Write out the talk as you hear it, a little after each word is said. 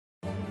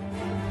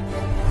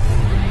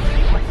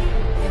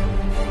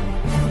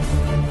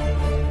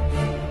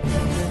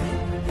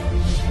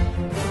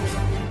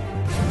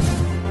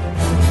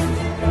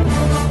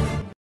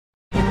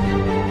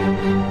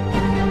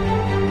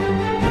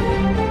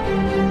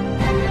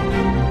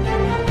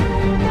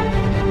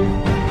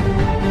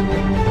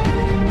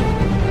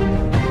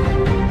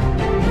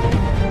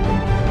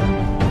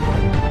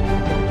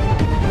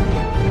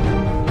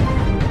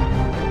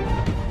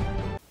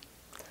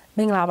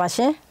င်္ဂလာပါရှ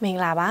င်မင်္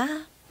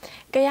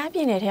ဂလာပါက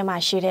ရားပြည်နယ်ထဲ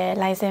မှာရှိ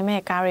တဲ့လိုင်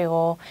စင်မဲ့ကားတွေ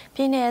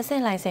ကိုပြည်နယ်အဆ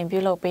င့်လိုင်စင်ပြု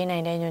လုပ်ပေးနို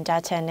င်တဲ့ညွှန်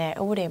ကြားချက်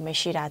နဲ့ဥပဒေမ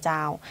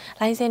ရှိတာကြောင့်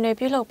လိုင်စင်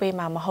တွေပြုလုပ်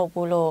ပေးမှာ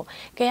မဟုတ်ဘူးလို့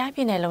ကရားပြ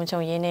ည်နယ်လုံခြုံ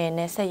ရေးနဲ့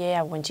နယ်စပ်ရဲ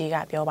ရဝန်ကြီး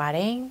ကပြောပါတ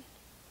ယ်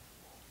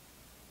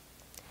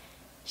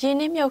ရင်း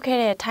နှီးမြုပ်ခဲ့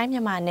တဲ့ထို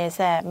င်းမြန်မာနယ်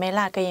စပ်မဲလ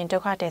ကရင်ဒု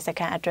က္ခသည်စခ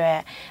န်းအတွက်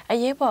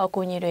အရေးပေါ်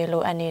အကူအညီ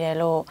တွေလိုအပ်နေတယ်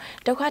လို့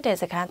ဒုက္ခသည်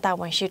စခ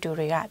န်းတာဝန်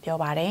ရှိသူတွေ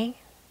ကပြောပါတ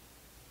ယ်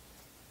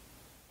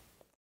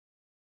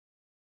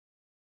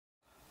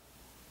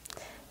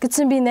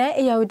ကချင်ပြည်နယ်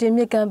အေယာ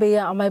ဝတီမြစ်ကမ်းဘေး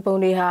ကအမိုက်ပုံ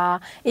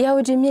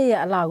တွေဟာအေယာဝတီမြစ်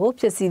ရဲ့အလှ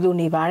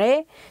ကိုဖြစ်စီလို့နေပါတယ်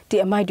။ဒီ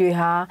အမိုက်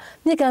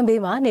တွေဟာမြစ်ကမ်းဘေး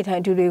မှာနေထို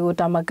င်သူတွေကို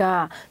တာမက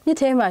မြစ်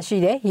ထဲမှာရှိ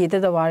တဲ့ရေသ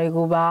က်သဝါတွေ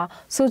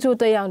ကိုပါဆိုးချိုး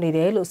တက်ရောက်နေ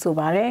တယ်လို့ဆို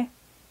ပါတယ်။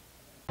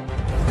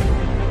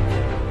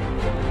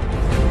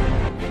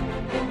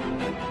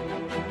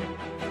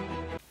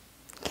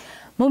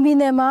မွန်ပြည်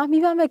နယ်မှာမိ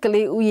ဘမဲ့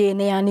ကလေးဦးရေ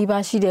200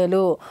နီးပါးရှိတယ်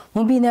လို့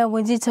မွန်ပြည်နယ်ဝ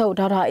န်ကြီး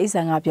ချုပ်ဒေါက်တာအေးဆ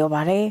န်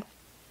ကပြောပါတယ်။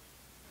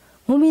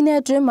မွန်ပြည်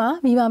နယ်အတွင်းမှာ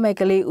မိဘမဲ့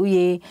ကလေးဦး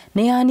ရေ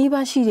200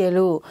နီးပါးရှိတယ်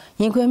လို့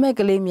ရင်ခွင်မဲ့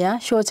ကလေးများ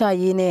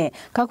ရှော့ချရေး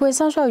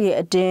နဲ့ကာကွယ်ဆောင်ရှောက်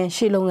ရေးအတင်း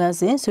ရှေ့လုပ်ငန်း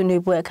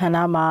စဉ်ဆွေးနွေးပွဲအခမ်းအ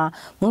နားမှာ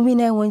မွန်ပြည်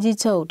နယ်ဝန်ကြီး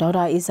ချုပ်ဒေါက်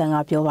တာအေးဆန်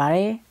ကပြောပါတ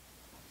ယ်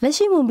။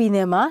လက်ရှိမွန်ပြည်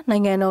နယ်မှာ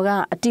နိုင်ငံတော်က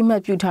အတိမ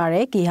တ်ပြုထား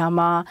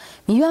တဲ့ဂေဟာမှာ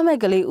မိဘမဲ့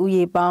ကလေးဦး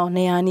ရေပေါင်း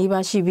200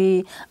နီးပါး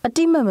ရှိပြီးအ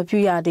တိမတ်မ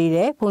ပြုရ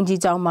သေးတဲ့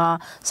ဘုံကြီးကျောင်း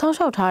မှာဆော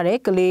င်းလျှောက်ထားတဲ့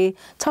ကလေး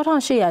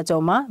6800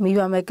ကျော်မှာမိ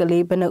ဘမဲ့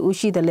ကလေး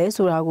ဘယ်နှဦးရှိ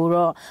သလဲဆိုတာ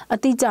ကိုတော့အ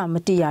တိအကျမ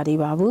သိရသေး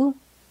ပါဘူး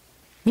။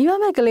မိ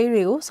ဘမဲ့ကလေး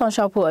တွေကို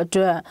ဆောင်ရှောက်ဖို့အ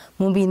တွက်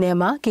မွန်ပြည်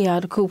နယ်မှာဂေဟာ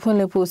တစ်ခုဖွင့်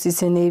လှစ်ဖို့စီ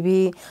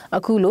စဉ်နေပြီးအ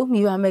ခု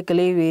လိုမိဘမဲ့က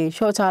လေးတွေ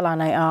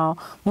ရှော့ချလာနိုင်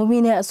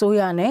အောင်မွန်ပြည်နယ်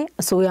အစိုးရ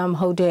နဲ့အစိုးရမ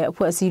ဟုတ်တဲ့အ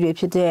ဖွဲ့အစည်းတွေ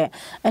ဖြစ်တဲ့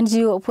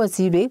NGO အဖွဲ့အ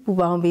စည်းတွေပူး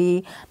ပေါင်း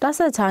ပြီးတဆ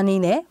က်ချား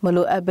နည်းနဲ့မ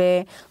လိုအပ်ပဲ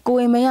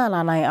ကိုယ်ဝင်မရ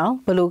လာနိုင်အောင်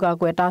ဘယ်လိုကာ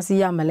ကွယ်တားဆီး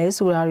ရမလဲ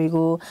ဆိုတာတွေ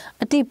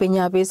ကိုအတိ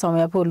ပညာပေး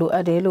ဆောင်ရွက်ဖို့လို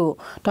အပ်တယ်လို့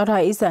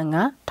ဒေါက်တာအေးဆန်က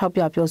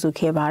ထောက်ပြပြောဆို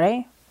ခဲ့ပါတယ်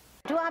။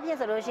ဒု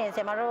အဖြစ်ဆိုလို့ရှိရင်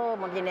ဆင်မတို့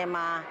မွန်ပြည်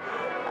နယ်မှာ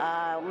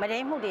မရ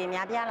င်းမှု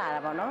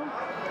တွေများပြားလာတာပေါ့နော်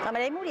။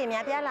မရင်းမှု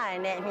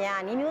တွေများပြားလာတဲ့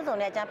အခါနီးမျိုးစုံ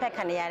နဲ့အကြမ်းဖက်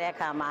ခံရတဲ့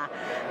အခါမှာ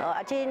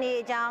အခြေ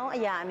အနေအကြောင်းအ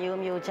ရာအမျိုး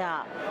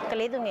မျိုးကြောင့်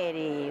ကလေးသူ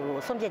ငယ်တွေ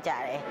ကိုဆွန့်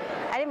ပစ်ကြတယ်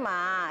။အဲဒီ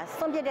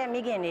မှာဆွန့်ပစ်တဲ့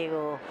မိခင်တွေ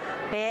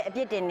ကိုဘယ်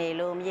အပြစ်တင်နေ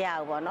လို့မရ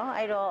ဘူးပေါ့နော်။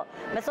အဲဒီတော့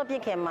မဆွန့်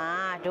ပစ်ခင်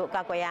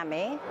မှာတို့ကာကွယ်ရ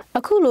မယ်။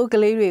အခုလို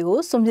ကလေးတွေကို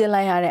ဆွန့်ပစ်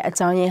လိုက်ရတဲ့အ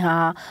ကြောင်းရ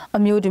င်းဟာအ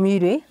မျိုးသ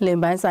မီးတွေ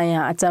လင်ပိုင်းဆိုင်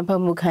ရာအကြမ်း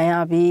ဖက်မှုခံ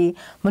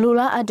ရပြီးမ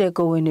လိုလားအပ်တဲ့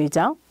ကိုယ်ဝင်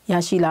တွေကြောင့်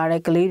ရရှိလာ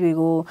တဲ့ကလေးတွေ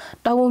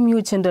ကိုတာဝန်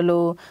မြှချင်း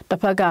တလို့တစ်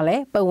ဖက်က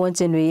လည်းပတ်ဝ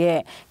န်းကျင်တွေ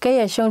ရဲ့ကဲ့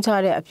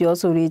ရဲ့ရှုံချတဲ့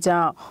အပြောဆို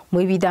တွေကြောင့်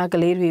မွေးပြီးသားက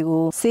လေးတွေ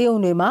ကိုစေးုံ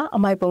တွေမှာ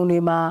အမိုက်ပုံတွေ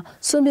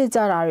မှာဆွန့်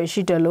ပစ်ကြတာတွေ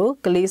ရှိတယ်လို့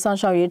ကလေး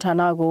ဆောင်ရှောက်ရေးဌာ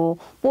နကို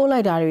ပို့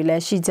လိုက်တာတွေလည်း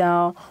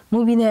ရှိကြောင်းမူ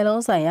ပြည်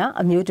နယ်လုံးဆိုင်ရာ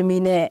အမျိုး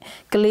သမီး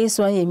နဲ့က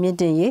လေးစွမ်းရည်မြင့်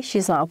တင်ရေး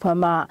ရှေ့ဆောင်အဖွဲ့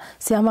မှ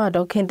ဆရာမ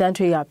ဒေါက်ခင်တန်း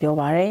ထွေး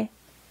ကပြောပါတယ်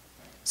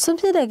ဆွ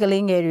န့်ပစ်တဲ့က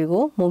လေးငယ်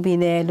တွေကိုမွန်ပြည်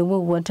နယ်လူမှု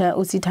ဝန်ထ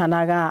မ်းဦးစီးဌာ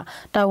နက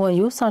တာ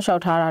ဝန်ယူဆောင်ရှောက်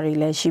ထားတာတွေ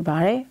လည်း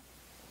ရှိပါတယ်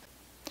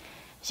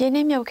ရင်း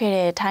နှီးမြုပ်ခဲ့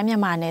တဲ့ထို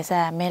င်းမြန်မာနယ်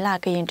စပ်မဲလ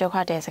ကရင်ဒုက္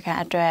ခသည်စခ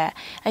န်းအတွက်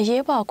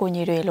အရေးပေါ်အကူအ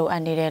ညီတွေလို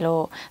အပ်နေတယ်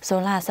လို့ဇွ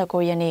န်လ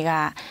19ရက်နေ့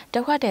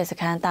ကဒုက္ခသည်စ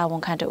ခန်းတာ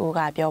ဝန်ခံတဦး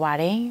ကပြောပါတ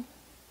ယ်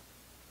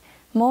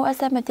။မိုး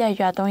အဆက်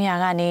မပြတ်ရွာ300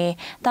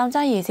ကနေတောင်ကျ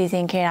ရေစီ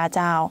စဉ်ခဲ့တာ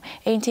ကြော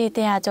င့်အင်ချီ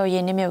100ကျော်ရ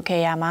င်းနှီးမြုပ်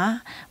ခဲ့ရ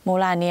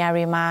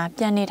မှာမိုးလာနေရာတွေ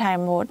မှာပြန်နေထိုင်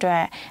မှုအတွ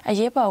က်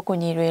အရေးပေါ်အကူအ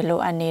ညီတွေလို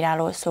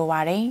အပ်နေတာလို့ဆိုပါ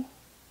တယ်။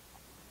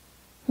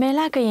မဲ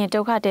လက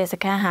ရင်ဒုက္ခသည်စ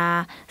ခန်း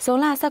ဟာဇွန်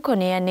လ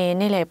19ရက်နေ့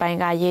နေ့လယ်ပိုင်း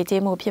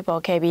ကရေကြီးမှုဖြစ်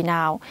ပေါ်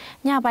ခဲ့ပြီးနောက်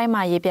ညပို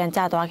င်းမှာရေပြန်ကျ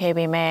သွား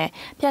ခဲ့ပေမဲ့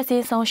ပျက်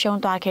စီးဆုံးရှုံး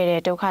သွား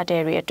ခဲ့တဲ့ဒုက္ခသ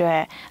ည်တွေအတွက်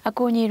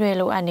အကူအညီ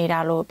တွေလို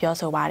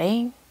အပ်နေတာလို့ပြောဆိုပါတယ်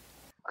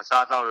။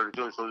အစားအသောက်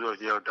တွေကျိုးဆိုးဆိုး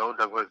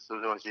ရှိတော့တုံးတက်ခွက်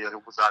ဆိုးဆိုးရှိတယ်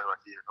ဥပစာ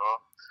တွေရှိတော့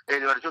အိမ်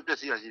တွေတ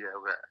ချို့ပျက်စီးရရှိ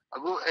တယ်ဟုတ်ကဲ့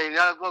အခုအိမ်က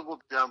တော့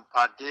ပြန်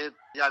ဖာ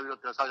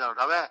တေးပြပြီးတော့ပြန်ဆောက်ကြတော့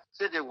ဒါပေမဲ့စ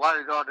စ်တွေဝါး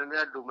တွေတော့တ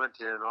နေ့လူမ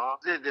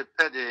တင်တော့စစ်တွေဖ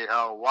က်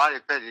တွေဝါး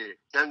တွေဖက်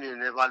တွေကျမ်း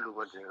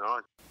မြေနေပါလူမ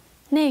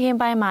တင်တော့နေ့ခင်း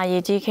ပိုင်း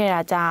မှာရေကြီးခဲ့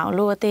တာကြော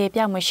င့်လူအ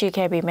သေးပြောက်မ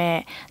ရှိခဲ့ပေ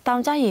မဲ့တော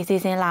င်ကျရေ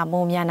စီးဆ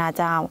င်းလာမှုများတာ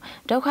ကြော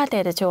င့်ဒုက္ခ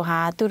သည်တ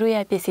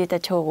ချို့ဟာသူတို့ရဲ့ပစ္စည်းတ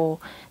ချို့ကို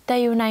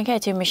တည်ယူနိုင်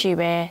ခဲ့ခြင်းမရှိ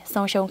ဘဲ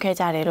ဆုံးရှုံးခဲ့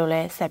ကြတယ်လို့လ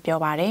ည်းဆက်ပြော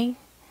ပါတယ်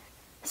။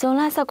ဇွန်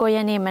လ19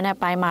ရက်နေ့မနက်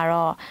ပိုင်း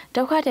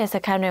မှာတော့ဒုက္ခသည်စ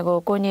ခန်းတွေကို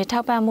ကိုညီထော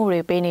က်ပံ့မှု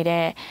တွေပေးနေ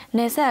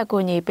တဲ့နေဆက်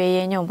အကူအညီ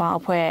ပေးရေးညွန့်ပေါ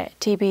င်းအဖွဲ့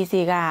TBC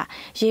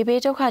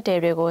ကရေဘေးဒုက္ခသည်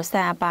တွေကို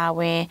စံအပါဝ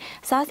င်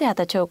စားစရာ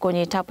တချို့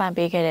ကိုညီထောက်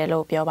ပံ့ပေးခဲ့တယ်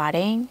လို့ပြောပါ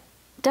တယ်။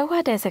ဒုက္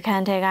ခသည်စခ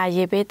န်းထဲက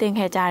ရေပေးတင်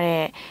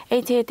ခဲ့ကြတဲ့အိ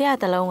မ်ခြေ100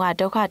တလုံးက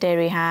ဒုက္ခသည်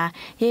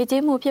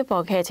တွေဟာရေကြီးမှုဖြစ်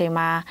ပေါ်ခဲ့ချိန်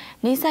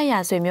မှာနိစ္စ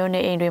ရဆွေ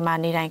မျိုးနေအိမ်တွေ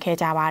မှာနေထိုင်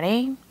ခဲ့ကြပါတယ်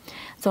။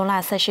ဇွန်လ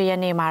18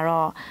ရက်နေ့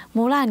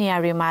မှာတော့မူလနေရာ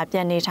တွေမှာပြ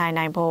န်နေ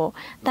ထိုင်နိုင်ဖို့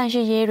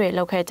တန်ရှိရေးတွေ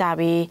လုပ်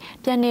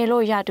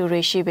ခဲ့ကြပြီးပြန်နေလို့ရသူ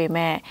တွေရှိပေ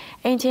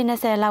မဲ့အိမ်ခြေ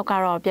20လောက်က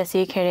တော့ပျက်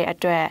စီးခဲ့တဲ့အ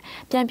တွက်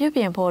ပြန်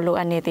ပြုပြင်ဖို့လို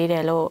အပ်နေသေး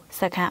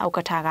တယ်လို့စခန်းဥက္က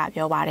ဋ္ဌက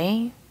ပြောပါတယ်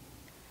။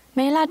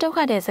မဲလာဒုက္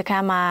ခသည်စခ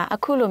န်းမှာ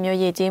အခုလို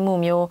မျိုးရေကြီးမှု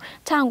မျိုး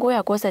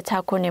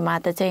1996ခုနှစ်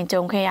မှာတစ်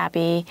ကြိမ်ကြုံခဲ့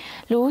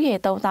ရပြီးလူဦးရေ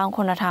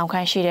39,000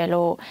ခန့်ရှိတယ်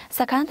လို့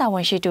စခန်းတာဝ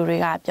န်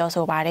ရှိသူတွေ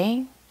ကပြောဆိုပါတယ်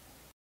။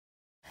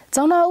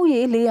ကျောင်းသားဦး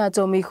ရေ400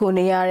ကျော်မိခို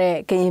နေရတဲ့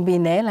ကရင်ပြည်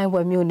နယ်လိုင်းဝ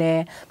ယ်မြို့န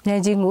ယ်မြို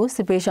င်ကြီးငူ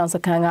စစ်ပေးရှောင်းစ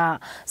ခန်း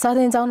ကစာသ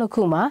င်ကျောင်းတစ်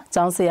ခု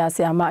မှာကျောင်း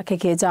ဆရာဆရာမအ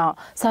ခက်အခဲကြော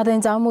င့်စာသင်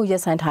ကျောင်းမှု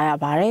ရပ်ဆိုင်းထား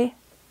ရပါတယ်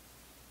။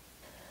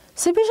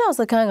 စစ်ပေး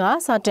ဆောင်စခန်း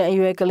ကစာတင်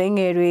အရွယ်ကလေးင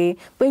ယ်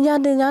တွေပညာ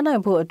သင်ကြားနို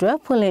င်ဖို့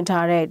အတွက်ဖွင့်လှစ်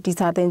ထားတဲ့ဒီ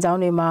စာသင်ကျောင်း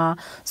တွေမှာ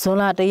ဇွန်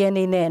လ1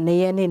ရက်နေ့နဲ့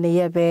2ရက်နေ့2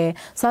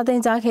ရက်ပဲစာသ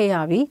င်ကြားခဲ့ရ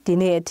ပြီးဒီ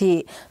နေ့အ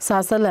ထိစာ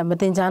ဆက်လက်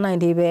မသင်ကြား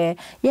နိုင်သေးပဲ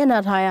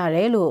ရပ်နာထားရတ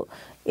ယ်လို့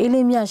အေးလ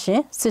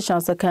င်းမြရှင်စစ်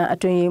ဆောင်စခန်း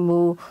အတွင်ရေး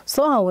မှူး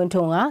စောအောင်ဝင်း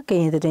ထွန်းက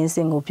ကရင်သတင်းစ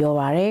င်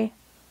ကိုပြောပါရ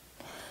ယ်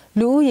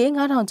လူဦးရေ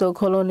9000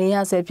ကျော်ခလုံးနေ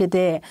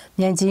ရဆဲဖြစ်တဲ့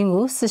မြန်ကြီး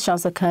ငူစစ်ဆောင်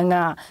စခန်းက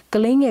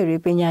ကလေးငယ်တွေ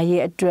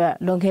ပညာရေး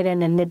အတွက်လွန်ခဲ့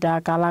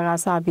တဲ့နှစ်တာကာလ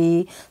ကစ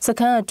ပြီး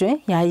စခန်းအတွ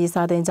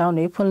င်းယာယီစာသင်ကျော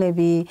င်းတွေဖွ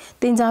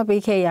င့်လှစ်ပြီးတင်ကြား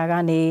ပေးခဲ့ရာ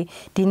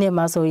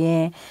ကနေဒီနှစ်မှာဆိုရ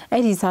င်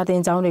အဲ့ဒီစာသ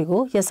င်ကျောင်းတွေ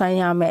ကိုရပ်ဆိုင်း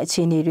ရမယ့်အ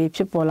ခြေအနေ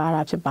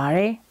တွေဖြစ်ပေါ်လာတာဖြစ်ပါတ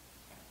ယ်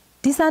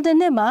ဒီစာ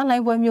တင်နှစ်မှာ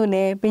လိုင်းပွဲမြို့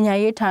နယ်ပညာ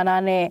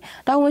ရေးဌာန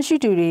နဲ့တာဝန်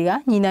ရှိသူတွေ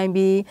ကညီနိုင်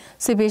ပြီး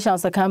စစ်ပေး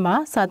ဆောင်စခန်း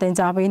မှာစာတင်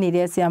ကြား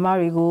ပေးနေတဲ့ဆရာမ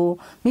တွေကို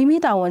မိမိ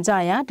တာ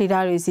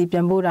ဝန်ကျရာဒေတာတွေစီပြ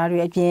န်ပို့တာ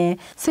တွေအပြင်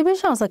စစ်ပေး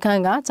ဆောင်စ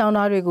ခန်းကကျောင်း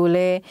သားတွေကိုလ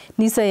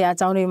ည်းနှိစက်ရ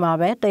ကျောင်းတွေ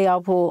မှာပဲတက်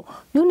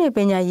ရောက်ဖို့မြို့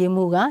နယ်ပညာ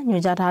ရေးမှူးက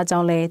ညွှန်ကြားထားကြော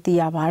င်းလ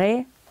ည်းသိရပါတယ်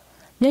။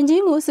မြန်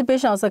ကြီးငူစစ်ပေး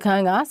ဆောင်စ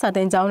ခန်းကစာတ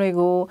င်ကျောင်းတွေ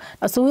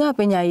ကိုအစိုး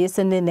ရပညာရေးစ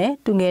နစ်နဲ့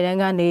တူငယ်တ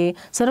န်းကနေ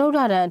စတုတ္ထ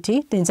တန်း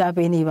အထိတင်ကြား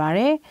ပေးနေပါတ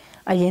ယ်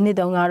။အရင်နှစ်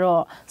တုန်းက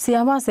တော့ဆီယာ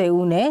မ10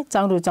ဦး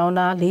နဲ့ကျောင်းသူကျော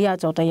င်းသား400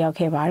ကျော်တက်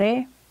ရောက်ခဲ့ပါတယ်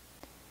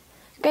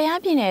။ကယား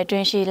ပြည်နယ်အတွ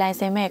င်းရှိ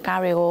လိုင်စင်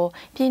မဲ့ကားတွေကို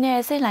ပြည်내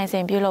အစိတ်လိုင်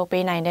စင်ပြုလုပ်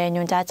ပေးနိုင်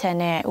တဲ့ညွှန်ကြားချက်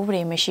နဲ့ဥ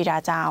ပဒေမ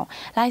ရှိတာကြောင့်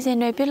လိုင်စင်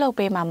တွေပြုလုပ်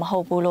ပေးမှာ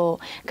မဟုတ်ဘူးလို့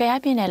ကယား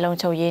ပြည်နယ်လုံ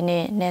ခြုံ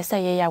ရေးနဲ့နယ်စ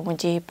ပ်ရေးရ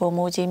ဝန်ကြီးဗိုလ်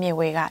မှူးကြီးမြ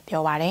င့်ဝေက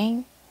ပြောပါတယ်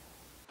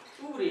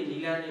။ဥပဒေ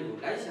နည်းလမ်းတွေကို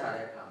လိုက်ရှာ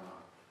တဲ့အခါ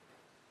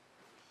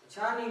မှာအ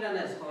ခြားနည်းလမ်း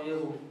နဲ့ဆောင်ရွက်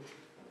ဖို့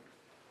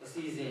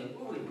အစီအစဉ်ဥ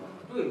ပဒေမှာ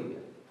မတွေ့ဘူး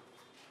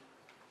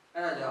။အဲ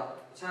ဒါကြော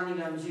င့်အခြားနည်း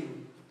လမ်းမရှိဘူး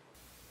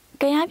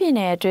။ကယားပြည်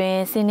နယ်အတွ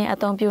င်းစီးနှင်းအ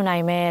သုံးပြုနို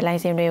င်မဲ့လိုင်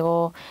စင်တွေ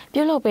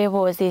ကိုပြုလုပ်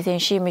ပေးဖို့အစီအစဉ်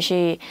ရှိမ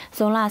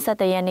ရှိဇွန်လ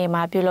17ရက်နေ့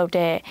မှာပြုလုပ်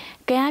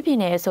တဲ့က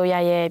ယားပြည်နယ်အစိုးရ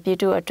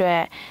ရဲ့ပြည်သူ့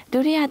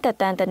အတွက်ဒုတိယ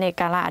သက်တမ်းတစ်နှစ်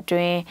ကာလအတွ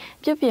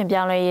င်းပြုပြင်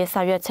ပြောင်းလဲရေး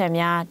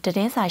ဆောင်ရွက်ချက်များသ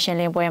တင်းစာရှ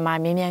င်းလင်းပွဲ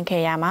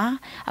မှာမြင်မြန်ခဲ့ရမှာ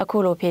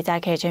အခုလို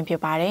ဖြေကြားခဲ့ခြ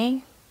င်းဖြစ်ပါတယ်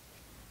။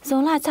ဇွ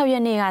န်လ6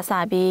ရက်နေ့ကစ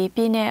ပြီးပြ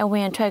ည်내အဝ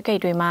င်ထွက်ဂိ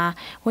တ်တွေမှာ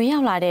ဝင်ရော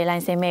က်လာတဲ့လို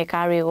င်စင်မဲ့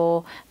ကားတွေ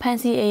ကိုဖ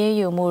မ်းဆီးအရေး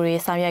ယူမှုတွေ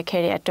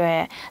ဆောင်ရွက်ခဲ့တဲ့အတွက်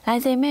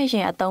လိုင်စင်မဲ့ရ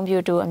င်အသုံးပြု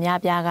သူ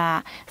အများပြားက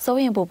စိုး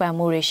ရိမ်ပူ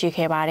ပန်မှုတွေရှိ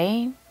ခဲ့ပါတယ်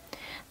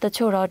။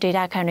တချို့တော့ဒေ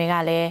တာခန်တွေ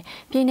ကလ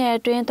ည်းပြည်내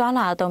အတွင်းသွား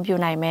လာအသုံးပြု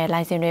နိုင်မဲ့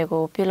လိုင်စင်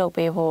တွေကို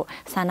ပြုလုပ်ပေးဖို့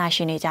ဆန္ဒ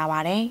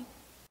ရှိနေကြပါတယ်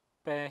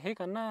။ပဲဟေ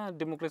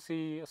ကနာဒီမို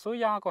ကရေစီအစိုး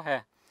ရကို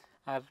ဟဲ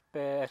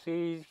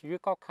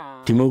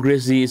ဒီမိုကရေ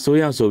စီ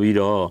အစိုးရ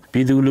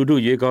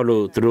ဆိုပြီးတော့ပြည်သူလူထုရွေးကောက်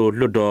လို့သူတို့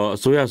လွတ်တော်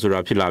အစိုးရ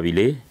ဆိုတာဖြစ်လာပြီ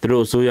လေသူ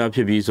တို့အစိုးရဖြ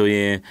စ်ပြီးဆိုရ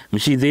င်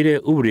မရှိသေးတဲ့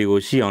ဥပဒေ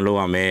ကိုရှိ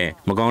အောင်လုပ်ရ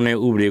မယ်မကောင်း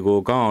တဲ့ဥပဒေကို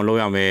ကောင်း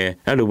အောင်လုပ်ရ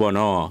မယ်အဲ့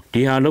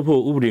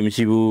လိုပေါ့နော်ဒီဟာလုပ်ဖို့ဥပဒေမ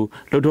ရှိဘူး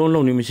လုပ်ထုံးလု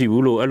ပ်နည်းမရှိ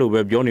ဘူးလို့အဲ့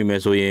လိုပဲပြောနေမယ်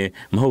ဆိုရင်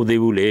မဟုတ်သေး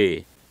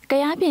ဘူးလေက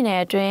ယားပြည်န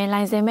ယ်အတွင်း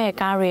လိုင်စင်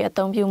မဲ့ကားတွေအ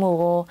သုံးပြုမှု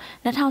ကို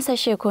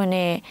2018ခုနှ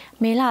စ်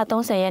မေလ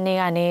30ရက်နေ့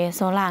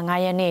ကနေဇွန်လ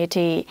9ရက်နေ့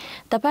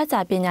အထိတပတ်ကြာ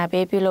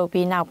ပညာပေး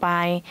ပြုလုပ်ပြီးနောက်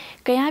ပိုင်း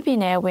ကယားပြည်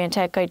နယ်ဝင်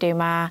ထက်ဂိတ်တွေ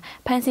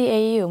မှာဖမ်းဆီး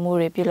အရေးယူ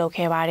မှုတွေ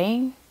ပြုလုပ်ခဲ့ပါတယ်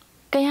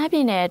။ကယားပြ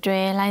ည်နယ်အတွ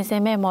င်းလိုင်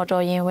စင်မဲ့မော်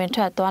တော်ယာဉ်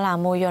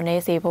ဝင်ထွက်သွားလာမှုလျော့န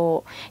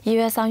ည်းစေဖို့ရည်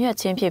ရွယ်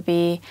ဆောင်ရွက်ခြင်းဖြစ်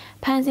ပြီး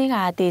ဖမ်းဆီးက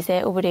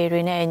တည်ဆဲဥ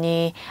ပဒေတွေနဲ့အ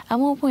ညီ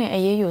အမှုဖွင့်အ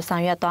ရေးယူဆော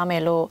င်ရွက်သွား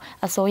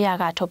မယ်လို့အစိုး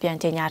ရကထုတ်ပြန်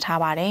ကြေညာထား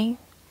ပါတယ်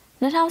။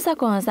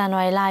2019ဇန်န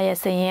ဝါရီလရဲ့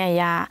စာရင်း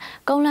အရ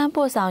ကုန်းလ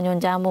မ်းပို့ဆောင်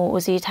ညွှန်ကြားမှု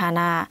ဦးစီးဌာန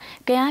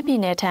ကယားပြည်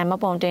နယ်ထံမ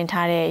ပုံတင်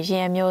ထားတဲ့ယာ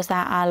ဉ်အမျိုး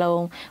အစား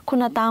အလုံး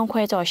9000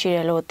ခွဲကျော်ရှိတ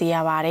ယ်လို့သိ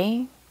ရပါတယ်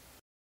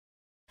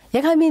။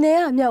ရခိုင်ပြည်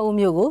နယ်က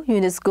အမြောက်ဦးမြို့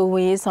ကိုယူနက်စကို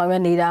ဝင်ရေး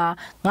ဆောင်ရွက်နေတာ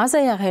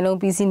90%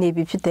ပြီး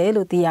စီးနေပြီဖြစ်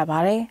တယ်လို့သိရပါ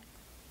တယ်။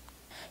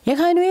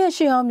ရခိုင်တွေရဲ့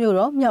ရှေ့ဟောင်း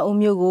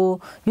မြို့တော်မြောက်ဦးမြို့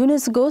ကိုယူနက်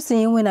စကိုစီ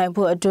ရင်ဝင်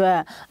နိုင်ဖို့အတွက်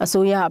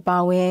အစိုးရ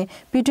အပါအ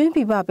ဝင်ပြည်တွင်းပြ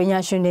ည်ပပ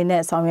ညာရှင်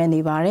တွေနဲ့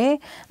ဆောင်ရွက်နေပါတယ်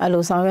။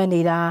အဲ့လို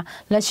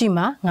ဆောင်ရွက်နေတာလက်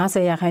ရှိမှာ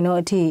90%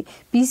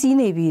အထိပြီးစီး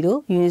နေ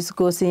ပြီလို့ယူနက်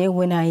စကိုစီရင်ဝ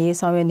င်နိုင်ရေး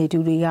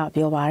ဆောင်ရွက်နေသူတွေ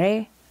ကပြောပါတယ်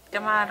။ကျ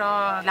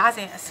မတော့လာစ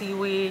ဉ်အစည်းအ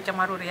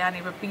ဝေးကျမတို့တွေကနေ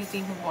ပြီး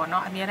စီးမှုပေါ့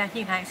နော်အများနဲ့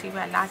ညှိနှိုင်းအစည်းအ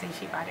ဝေးလာစဉ်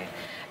ရှိပါတယ်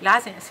လာ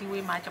စဉ်အစည်း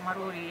အဝေးမှာကျမ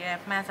တို့တွေရဲ့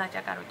မှန်းဆချ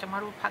က်ကတော့ကျမ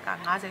တို့ဖက်က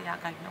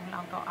90%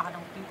လောက်တော့အား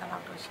လုံးပြီး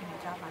တော့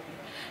ရှိနေကြပါပြီ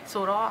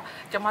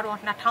ဆိုတော့ကျမတို့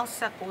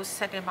2019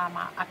စက်တင်ဘာ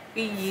မှာအ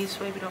ပြီး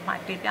ရေးဆွဲပြီးတော့မှ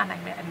တင်ပြနို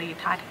င်မယ့်အနေအ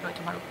ထားတွေတော့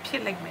ကျ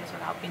မတို့ဖြစ်လိမ့်မယ်ဆို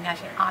တော့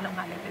ပညာရှင်အားလုံး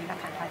ကလည်းလက်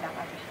ခံ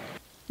ထားကြပါပြီ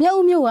မြောက်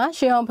ဦးမြို့က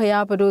ရှေး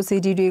အောင်ဖျားပ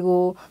ဒိုစီတီတွေ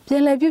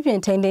ကိုပြန်လည်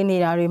ပြုပြင်ထိန်းသိ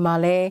မ်းနေတာတွေ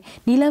မှာလ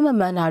ည်းနီးလန်း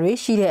မမှန်တာတွေ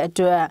ရှိတဲ့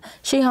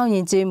အတွက်ရှေးအောင်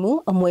ယဉ်ကျေးမှု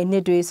အမွေ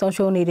အနှစ်တွေဆုံး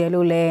ရှုံးနေတယ်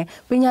လို့လည်း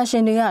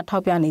ပညာရှင်တွေကထော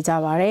က်ပြနေကြ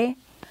ပါတယ်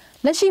။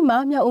လက်ရှိ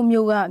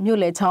မှာမြောက်ဦးမြို့ကမြို့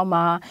လယ်ချောင်း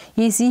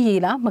မှာရေစီးရေ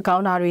လာမကော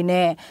င်းတာတွေ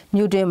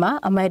နဲ့မြို့တွင်းမှာ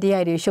အမိုက်တရို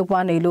က်တွေရှုပ်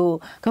ပွားနေလို့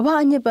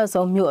ကမ္ဘာအညစ်ပတ်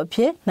ဆုံးမြို့အဖြ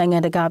စ်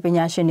နိုင်ငံတကာ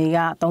ပညာရှင်တွေ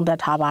ကသုံးသပ်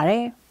ထားပါတ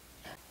ယ်။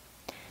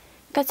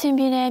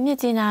ကချင်ပြည်နယ်မြစ်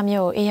ကြီး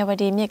နားမြို့အေယာ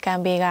ဝတီမြစ်က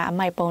မ်းဘေးကအ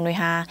မိုက်ပုံ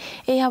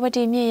တွေဟာအေယာဝ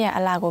တီမြစ်ရဲ့အ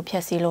လားကိုဖျ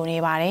က်ဆီးလို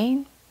နေပါတယ်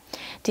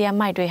။ဒီ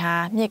အမိုက်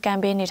တွေဟာမြစ်က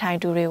မ်းဘေးနေ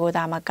ထိုင်သူတွေ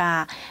ကိုသာမ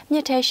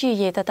ကမြစ်ထဲရှိ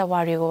ရေသက်သက်ဝါ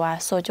တွေကိုပါ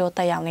စိုးကျိုးတ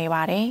က်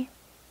ရောက်နေပါတယ်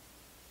။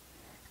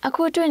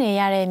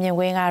အခုတွေ့နေရ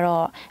တဲ့မြင်ကွင်း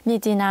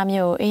ကတော့မြစ်ကြီးနား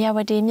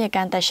မြို့အေယာဝတီမြစ်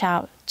ကမ်းတစ်လျှော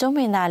က်ကျုံးပ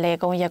င်သာလေ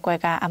ကုန်းရက်ကွက်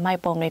ကအ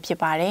မိုက်ပုံ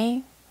တွေဖြစ်ပါတယ်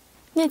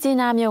။ မြစ်ကြီး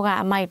နားမြို့က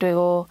အမိုက်တွေ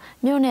ကို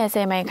မြို့နယ်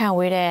10မိုင်ခန့်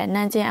ဝေးတဲ့န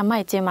န်းကျင်အမို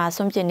က်ကျင်းမှာ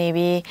ဆွန့်ပစ်နေ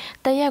ပြီး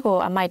တရက်ကို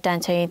အမိုက်တန်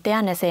ချိန်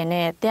120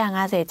နဲ့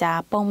150ကြား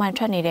ပုံမှန်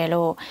ထွက်နေတယ်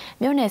လို့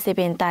မြို့နယ်စီပ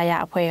င်တာယာ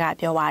အဖွဲ့က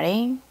ပြောပါတ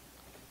ယ်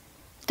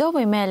။တို့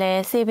ပေမဲ့လ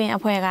ည်းစီပင်အ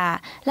ဖွဲ့က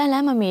လက်လ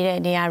န်းမမီတဲ့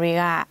နေရာတွေ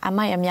ကအ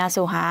မိုက်အများ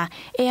စုဟာ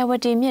အေယဝ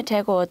တီမြစ်ထဲ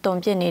ကိုတုံ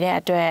ပစ်နေတဲ့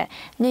အတွက်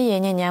မြစ်ရ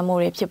ည်ညစ်ညမ်းမှု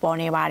တွေဖြစ်ပေါ်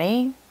နေပါတယ်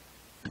။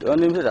 တော်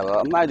နေဖြစ်တာပါ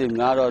အမိုက်တွေ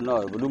များတော့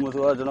ဘလူးမ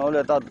ဆိုတော့ကျွန်တော်လ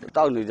ည်း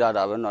တောက်နေကြ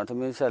တာပဲเนาะသ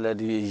မင်းဆက်လည်း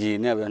ဒီရေ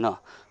နဲ့ပဲเนาะ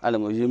အဲ့လို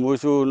မျိုးရေမိုး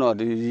ရှိုးเนาะ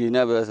ဒီရေ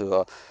နဲ့ပဲဆို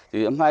တော့ဒီ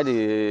အမိုက်တွေ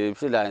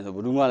ဖြစ်လာရင်ဆိုဘ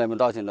လူးမလည်းမ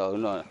တောက်ချင်တော့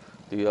ဘူးเนาะ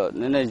ဒီတော့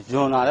နည်းနည်း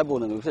ယွန်လာတဲ့ပုံ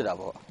စံမျိုးဖြစ်တာ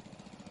ပေါ့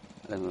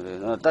အဲ့လိုမျိုး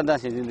เนาะတတ်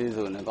ရှင်းရှင်းလေး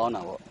ဆိုရင်ကောင်း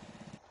တာပေါ့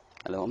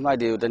အဲ့လိုအမိုက်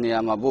တွေကိုတနေရာ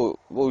မှာ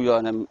ပို့ရော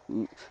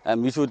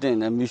မီးရှို့တင်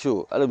နေမီးရှို့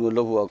အဲ့လိုမျိုး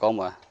လုပ်ဖို့ကောင်း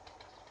ပါ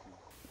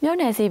မြို့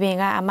နယ်စီပင်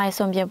ကအမိုက်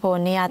စွန့်ပစ်ဖို့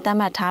နေရာသတ်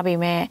မှတ်ထားပေ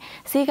မဲ့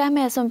စီကမ်း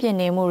မဲ့စွန့်ပစ်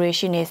နေမှုတွေ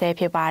ရှိနေဆဲ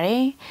ဖြစ်ပါတ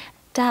ယ်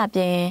။ဒါအ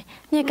ပြင်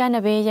မြစ်ကမ်းတ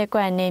စ်ဘေးရက်ကွ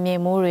က်နေမြေ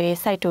မှုတွေ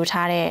စိုက်ထူ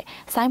ထားတဲ့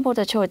ဆိုင်းဘုတ်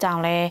တချို့ကြော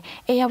င့်လည်း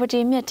အေယဝတီ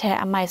မြစ်ထဲ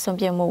အမိုက်စွန့်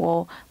ပစ်မှု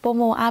ကိုပုံ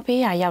မအားပေး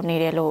ရာရောက်နေ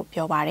တယ်လို့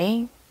ပြောပါတယ်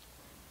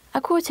။အ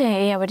ခုချိန်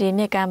အေယဝတီ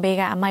မြစ်ကမ်းဘေး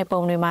ကအမိုက်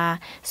ပုံတွေမှာ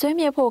ဆွေး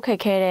မြေ့ဖို့ခက်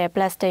ခဲတဲ့ပ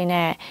လတ်စတစ်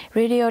နဲ့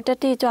ရေဒီယိုတက်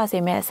တိကြွစေ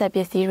မဲ့အဆက်ပ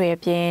စ္စည်းတွေအ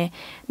ပြင်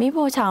မိ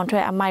ဖို့ချောင်ထွ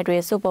က်အမိုက်တွေ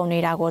စုပုံနေ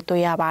တာကို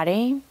တွေ့ရပါတ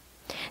ယ်။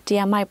ဒီ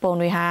အမိုက်ပုံ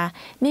တွေဟာ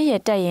မြစ်ရ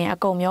တက်ရင်အ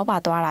ကုန်မျောပါ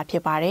သွားတာဖြ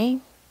စ်ပါတယ်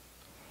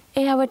။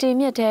အေယဝတီ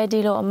မြစ်ထဲဒီ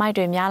လိုအမိုက်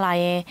တွေများလာ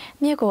ရင်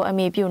မြစ်ကိုအ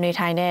မိပြုနေ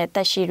ထိုင်တဲ့တ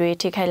က်ရှိတွေ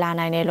ထိခိုက်လာ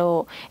နိုင်တယ်လို့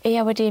အေယ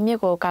ဝတီမြစ်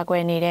ကိုကာကွ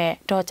ယ်နေတဲ့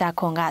ဒေါ်ကြ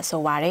ခွန်က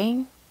ဆိုပါတယ်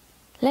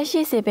။လက်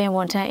ရှိစီပင်ဝ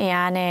န်ထမ်းအင်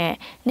အားနဲ့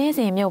နေ့စ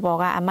ဉ်မြို့ပေါ်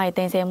ကအမိုက်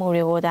သိမ်းဆည်းမှု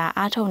တွေကိုသာ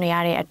အားထုတ်နေရ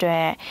တဲ့အတွ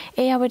က်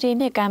အေယဝတီ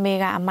မြစ်ကမ်းဘေး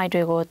ကအမိုက်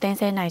တွေကိုသိမ်း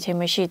ဆည်းနိုင်ခြင်း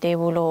မရှိသေး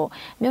ဘူးလို့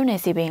မြို့နယ်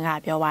စီပင်က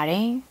ပြောပါတ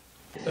ယ်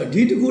။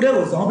ဒီတကူတဲ့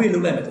ကိုဇောင်းပေးလု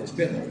ပ်လိုက်မယ်ဆိုဒီဘ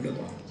က်ကိုလွတ်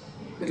သွား။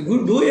ဒီကူ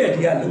တို့ရဲ့ဒီ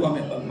ကလောက်ရမ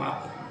ယ်ပမာ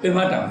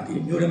တာဒီ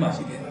မျိုးထဲမှာ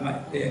ရှိတယ်အမိုက်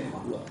တဲ့ကူ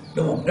ကလောက်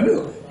အောင်ဒါပေမဲ့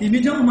ဒီမြ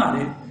စ်ကြောင်းမှလ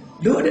ည်း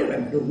လိုတဲ့ပဲ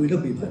တို့ဝေလု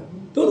ပ်ပေးပါ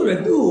တိုးတိုးလ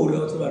ည်းသူ့ကို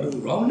တော့ဆိုတော့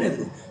round နဲ့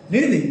ဆို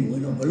နေ့စဉ်ဝ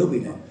င်တော့မလုပ်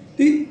ပေးနိုင်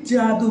တိကျ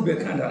သူ့ပဲ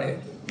ခံထားတဲ့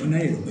ဝန်ထ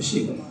မ်းရည်မရှိ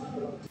ဘူး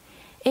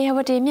အေယဝ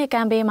တီမြစ်က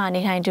မ်းဘေးမှာ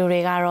နေထိုင်သူ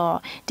တွေကတော့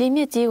ဒီမြ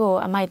စ်ကြီးကို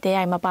အမိုက်တဲ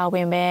ရိုက်မပါဝ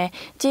င်ပဲ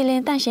ကြည်လ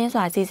င်တန့်ရှင်း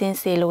စွာစီစဉ်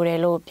စေလိုတယ်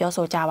လို့ပြော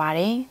ဆိုကြပါတ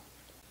ယ်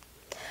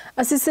။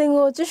အစီအစဉ်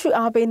ကိုကြည့်ရှု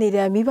အားပေးနေ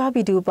တဲ့မိဘ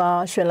ဗီဒီယိုပါ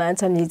ရှင်လန်း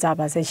ချမ်းမြေကြ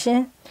ပါစေရှ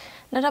င်။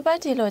နောက်တစ်ပတ်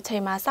ဒီလိုချိ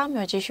န်မှာစောင့်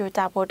မျှော်ကြည့်ရှု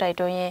ကြဖို့တိုက်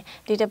တွန်းရင်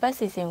ဒီတစ်ပတ်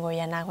စီစဉ်ကိုရ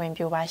န်နာခွင့်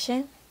ပြုပါရှ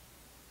င်။